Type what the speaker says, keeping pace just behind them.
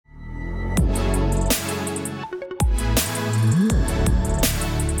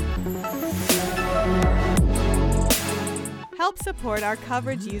Help support our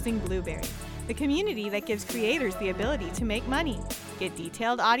coverage using Blueberry, the community that gives creators the ability to make money, get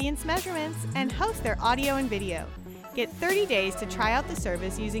detailed audience measurements, and host their audio and video. Get 30 days to try out the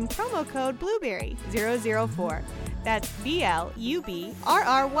service using promo code Blueberry004. That's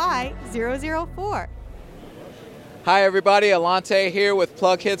BLUBRRY004. Hi everybody, Alante here with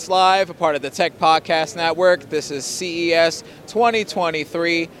Plug Hits Live, a part of the Tech Podcast Network. This is CES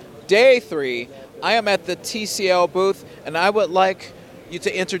 2023, Day 3. I am at the TCL booth, and I would like you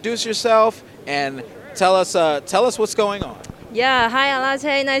to introduce yourself and tell us what's going on. Yeah, hi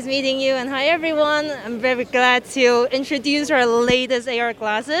Alate, nice meeting you, and hi everyone. I'm very glad to introduce our latest AR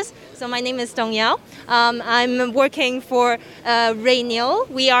glasses. So my name is Dong Yao. I'm working for RayNeo's.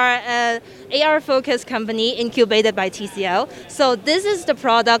 We are an AR-focused company incubated by TCL. So this is the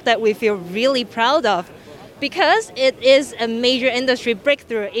product that we feel really proud of because it is a major industry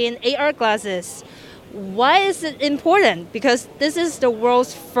breakthrough in AR glasses. Why is it important? Because this is the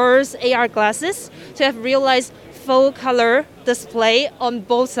world's first AR glasses to have realized full color display on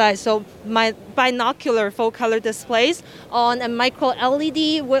both sides. So my binocular full color displays on a micro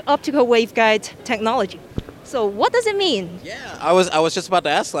LED with optical waveguide technology. So what does it mean? Yeah, I was just about to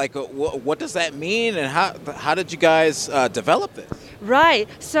ask, like, what does that mean, and how did you guys develop this? Right.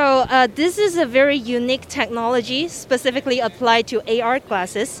 So this is a very unique technology specifically applied to AR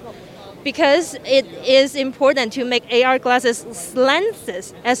glasses, because it is important to make AR glasses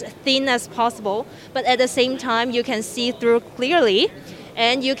lenses as thin as possible, but at the same time you can see through clearly,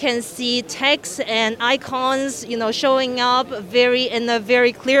 and you can see text and icons, showing up in a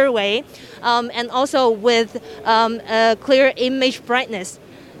very clear way, and also with a clear image brightness.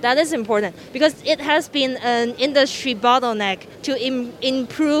 That is important because it has been an industry bottleneck to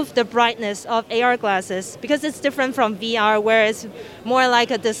improve the brightness of AR glasses, because it's different from VR, where it's more like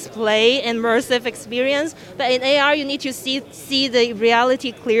a display, immersive experience. But in AR, you need to see the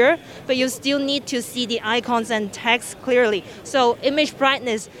reality clear, but you still need to see the icons and text clearly. So image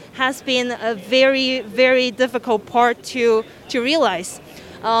brightness has been a very, very difficult part to realize.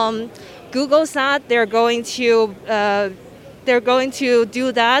 Google said they're going to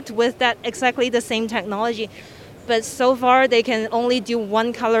do that with that exactly the same technology. But so far, they can only do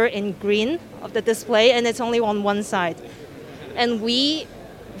one color in green of the display, and it's only on one side. And we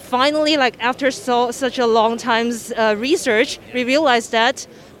finally, after such a long time's research, we realized that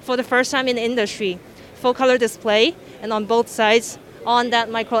for the first time in the industry, full color display, and on both sides, on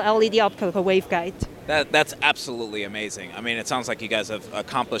that micro LED optical waveguide. That's absolutely amazing. I mean, it sounds like you guys have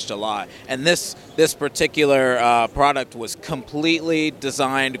accomplished a lot. And this particular product was completely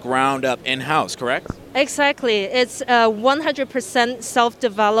designed ground up in-house, correct? Exactly. It's 100%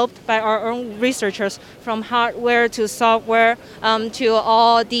 self-developed by our own researchers, from hardware to software to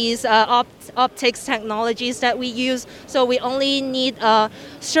all these optics technologies that we use. So we only need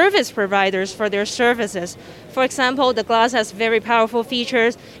service providers for their services. For example, the glass has very powerful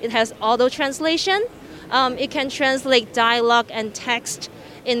features. It has auto translation. It can translate dialogue and text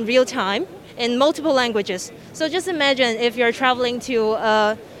in real time in multiple languages. So just imagine if you're traveling to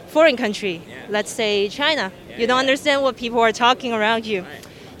a foreign country, let's say China. You don't understand what people are talking around you. Right.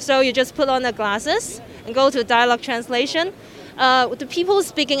 So you just put on the glasses and go to dialogue translation. The people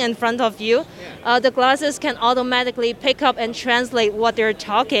speaking in front of you, the glasses can automatically pick up and translate what they're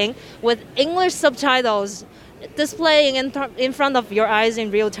talking with English subtitles displaying in front of your eyes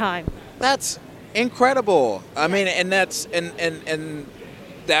in real time. That's incredible. I mean, and that's and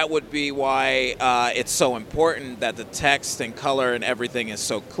that would be why it's so important that the text and color and everything is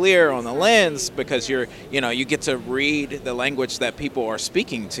so clear on the lens, because you get to read the language that people are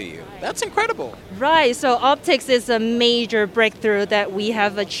speaking to you. That's incredible. Right. So optics is a major breakthrough that we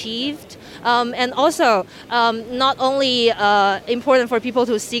have achieved. And also, not only important for people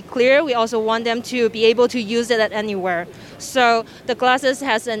to see clear, we also want them to be able to use it at anywhere. So the glasses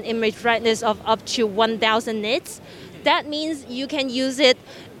has an image brightness of up to 1,000 nits. That means you can use it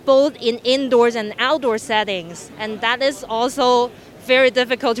both in indoors and outdoor settings, and that is also very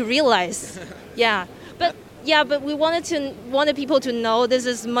difficult to realize. But we wanted people to know this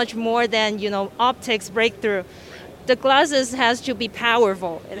is much more than optics breakthrough. The glasses has to be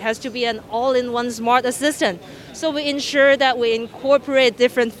powerful. It has to be an all-in-one smart assistant. So we ensure that we incorporate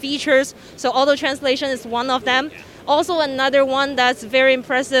different features. So auto translation is one of them. Also, another one that's very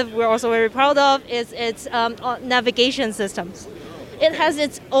impressive, we're also very proud of, is its navigation systems. It has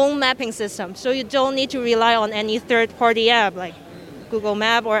its own mapping system, so you don't need to rely on any third-party app like Google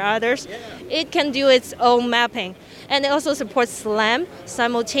Map or others. It can do its own mapping. And it also supports SLAM,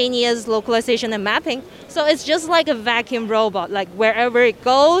 simultaneous localization and mapping. So it's just like a vacuum robot. Like wherever it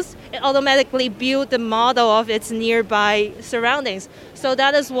goes, it automatically builds the model of its nearby surroundings. So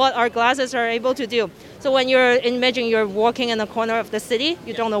that is what our glasses are able to do. So when imagine you're walking in a corner of the city,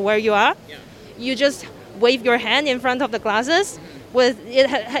 you don't know where you are, you just wave your hand in front of the glasses.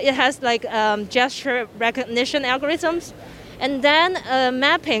 It has like gesture recognition algorithms, and then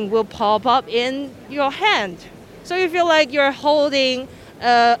mapping will pop up in your hand. So you feel like you're holding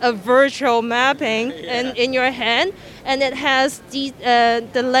a virtual mapping in your hand, and it has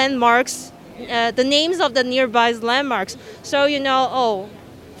the landmarks, the names of the nearby landmarks. So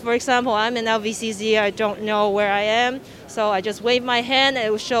for example, I'm in LVCZ, I don't know where I am, so I just wave my hand,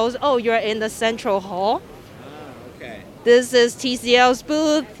 and it shows, you're in the central hall. Okay. This is TCL's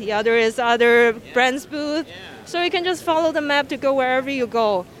booth, the other is other brands' booth. Yeah. So you can just follow the map to go wherever you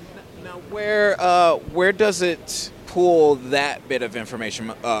go. Now, where does it pull that bit of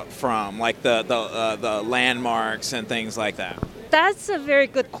information from, like the landmarks and things like that? That's a very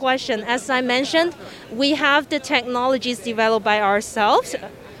good question. As I mentioned, we have the technologies developed by ourselves.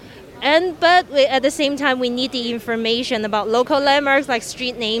 But at the same time, we need the information about local landmarks like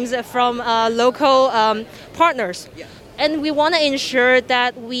street names from local partners. Yeah. And we want to ensure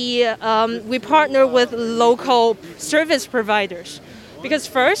that we partner with local service providers. Because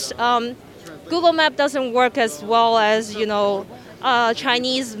first, Google Map doesn't work as well as,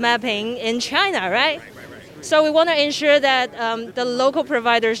 Chinese mapping in China, right? So we want to ensure that the local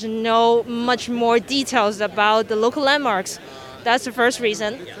providers know much more details about the local landmarks. That's the first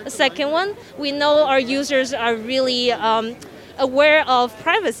reason. The second one, we know our users are really aware of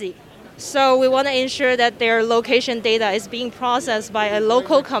privacy. So we want to ensure that their location data is being processed by a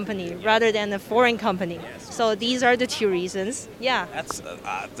local company rather than a foreign company. So these are the two reasons. Yeah. That's.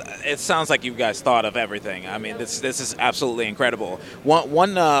 It sounds like you guys thought of everything. I mean, this is absolutely incredible.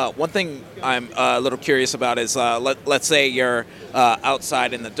 One thing I'm a little curious about is let's say you're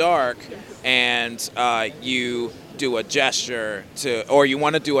outside in the dark and you do a gesture or you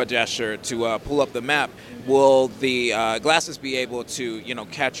want to do a gesture to pull up the map. Will the glasses be able to,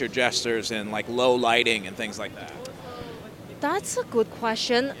 catch your gestures in like low lighting and things like that? That's a good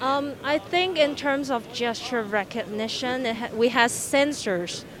question. I think in terms of gesture recognition, we have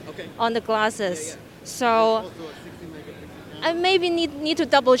sensors on the glasses. So I maybe need to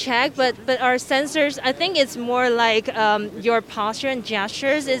double check, but our sensors, I think it's more like your posture and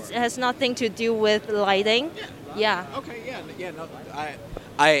gestures. It has nothing to do with lighting. Yeah. Okay. Yeah. No.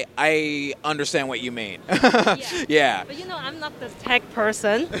 I understand what you mean. Yeah. But I'm not the tech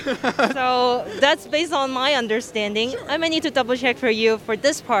person, so that's based on my understanding. Sure. I may need to double check for you for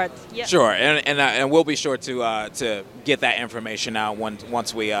this part. Yeah. Sure, and we'll be sure to get that information out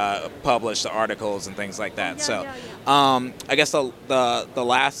once we publish the articles and things like that. I guess the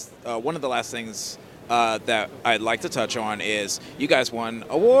last one of the last things that I'd like to touch on is you guys won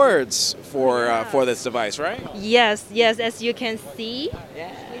awards for this device, right? Yes. As you can see,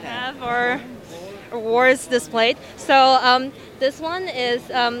 we have our awards displayed. So this one is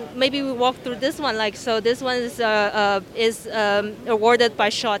maybe we walk through this one. This one is awarded by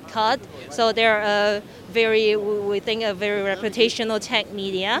Shortcut. So they're we think a very reputational tech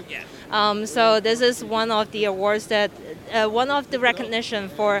media. Yeah. So this is one of the awards one of the recognition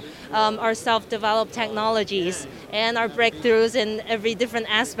for our self-developed technologies and our breakthroughs in every different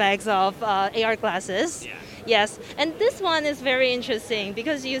aspects of AR glasses. Yeah. Yes, and this one is very interesting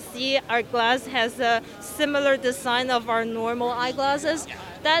because you see our glass has a similar design of our normal eyeglasses.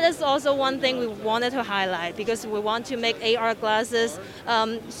 That is also one thing we wanted to highlight because we want to make AR glasses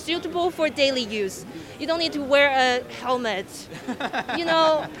suitable for daily use. You don't need to wear a helmet. You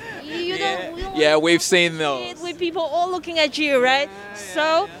don't. Yeah, we've seen those. With people all looking at you, right?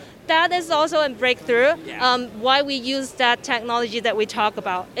 So that is also a breakthrough. Why we use that technology that we talk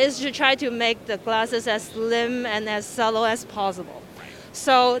about is to try to make the glasses as slim and as subtle as possible.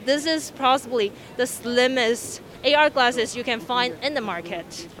 So this is possibly the slimmest AR glasses you can find in the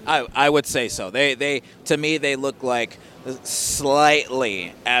market. I would say so. They to me they look like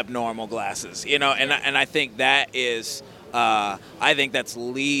slightly abnormal glasses, and I think that is I think that's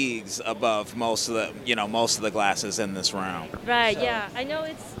leagues above most of the glasses in this realm. Right. So. Yeah. I know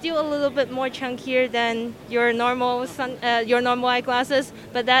it's still a little bit more chunkier than your normal eyeglasses,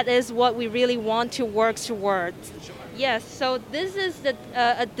 but that is what we really want to work towards. Sure. Yes. So this is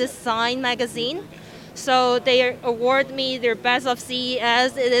a design magazine. So they award me their best of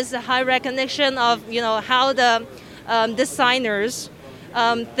CES. It is a high recognition of how the designers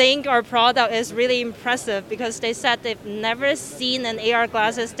think our product is really impressive because they said they've never seen an AR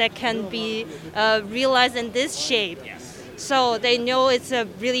glasses that can be realized in this shape. Yes. So they know it's a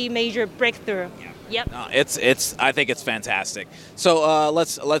really major breakthrough. Yep. No, it's. I think it's fantastic. So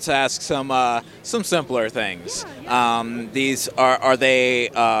let's ask some simpler things. These are they?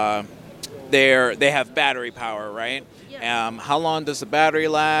 They have battery power, right? Yeah. How long does the battery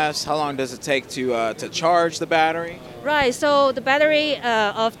last? How long does it take to charge the battery? Right. So the battery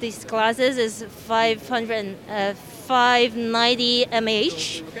of these glasses is 590 mAh.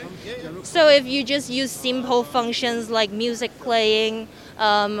 So if you just use simple functions like music playing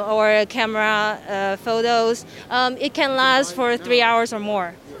or camera photos, it can last for 3 hours or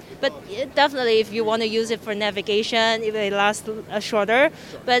more. But definitely, if you want to use it for navigation, it will last shorter.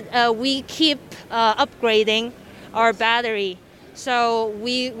 But we keep upgrading our battery. So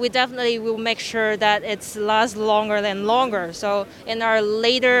we definitely will make sure that it lasts longer and longer. So in our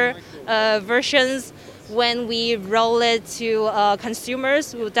later versions, when we roll it to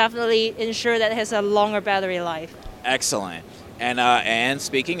consumers, we'll definitely ensure that it has a longer battery life. Excellent. And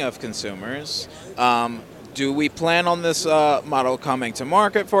speaking of consumers, do we plan on this model coming to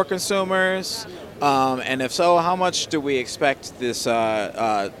market for consumers? And if so, how much do we expect this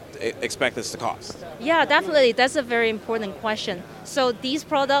to cost? Yeah, definitely. That's a very important question. So this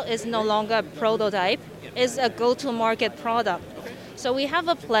product is no longer a prototype. It's a go-to-market product. So we have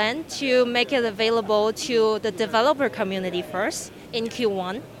a plan to make it available to the developer community first in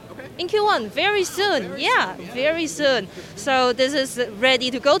Q1. In Q1, very soon. Yeah, very soon. So this is ready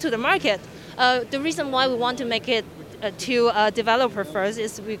to go to the market. The reason why we want to make it to a developer first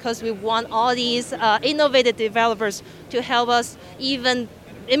is because we want all these innovative developers to help us even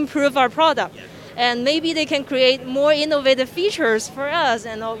improve our product. And maybe they can create more innovative features for us.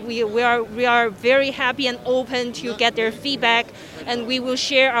 And we are very happy and open to get their feedback. And we will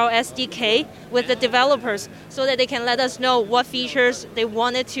share our SDK with the developers so that they can let us know what features they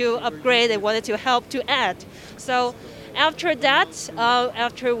wanted to upgrade, they wanted to help to add. So after that,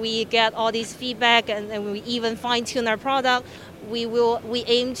 after we get all these feedback and we even fine-tune our product, we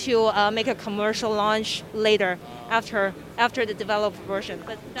aim to make a commercial launch later after the developed version.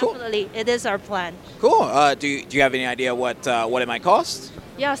 But definitely, It is our plan. Cool. Do you have any idea what it might cost?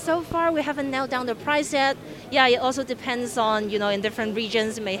 Yeah, so far we haven't nailed down the price yet. Yeah, it also depends on, in different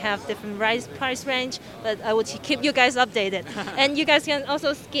regions it may have different price range, but I will keep you guys updated. And you guys can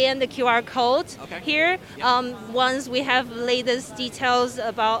also scan the QR code here. Once we have latest details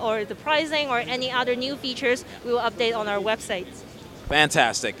about or the pricing or any other new features, we will update on our website.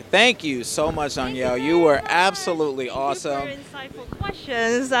 Fantastic. Thank you so much, Danielle. You were absolutely awesome. Thank you for insightful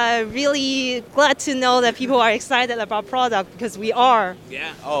questions. I'm really glad to know that people are excited about product because we are.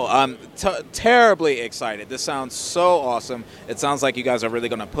 Yeah. Oh, I'm terribly excited. This sounds so awesome. It sounds like you guys are really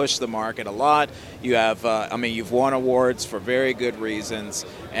going to push the market a lot. You have, you've won awards for very good reasons,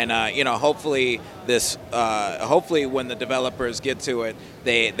 and hopefully hopefully when the developers get to it,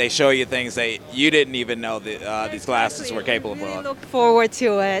 they show you things that you didn't even know that these glasses were capable really of. Look forward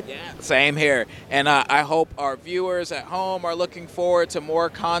to it. Yeah, same here. And I hope our viewers at home are looking forward to more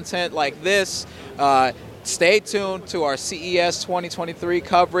content like this. Stay tuned to our CES 2023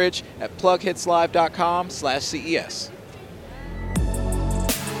 coverage at plughitslive.com/CES.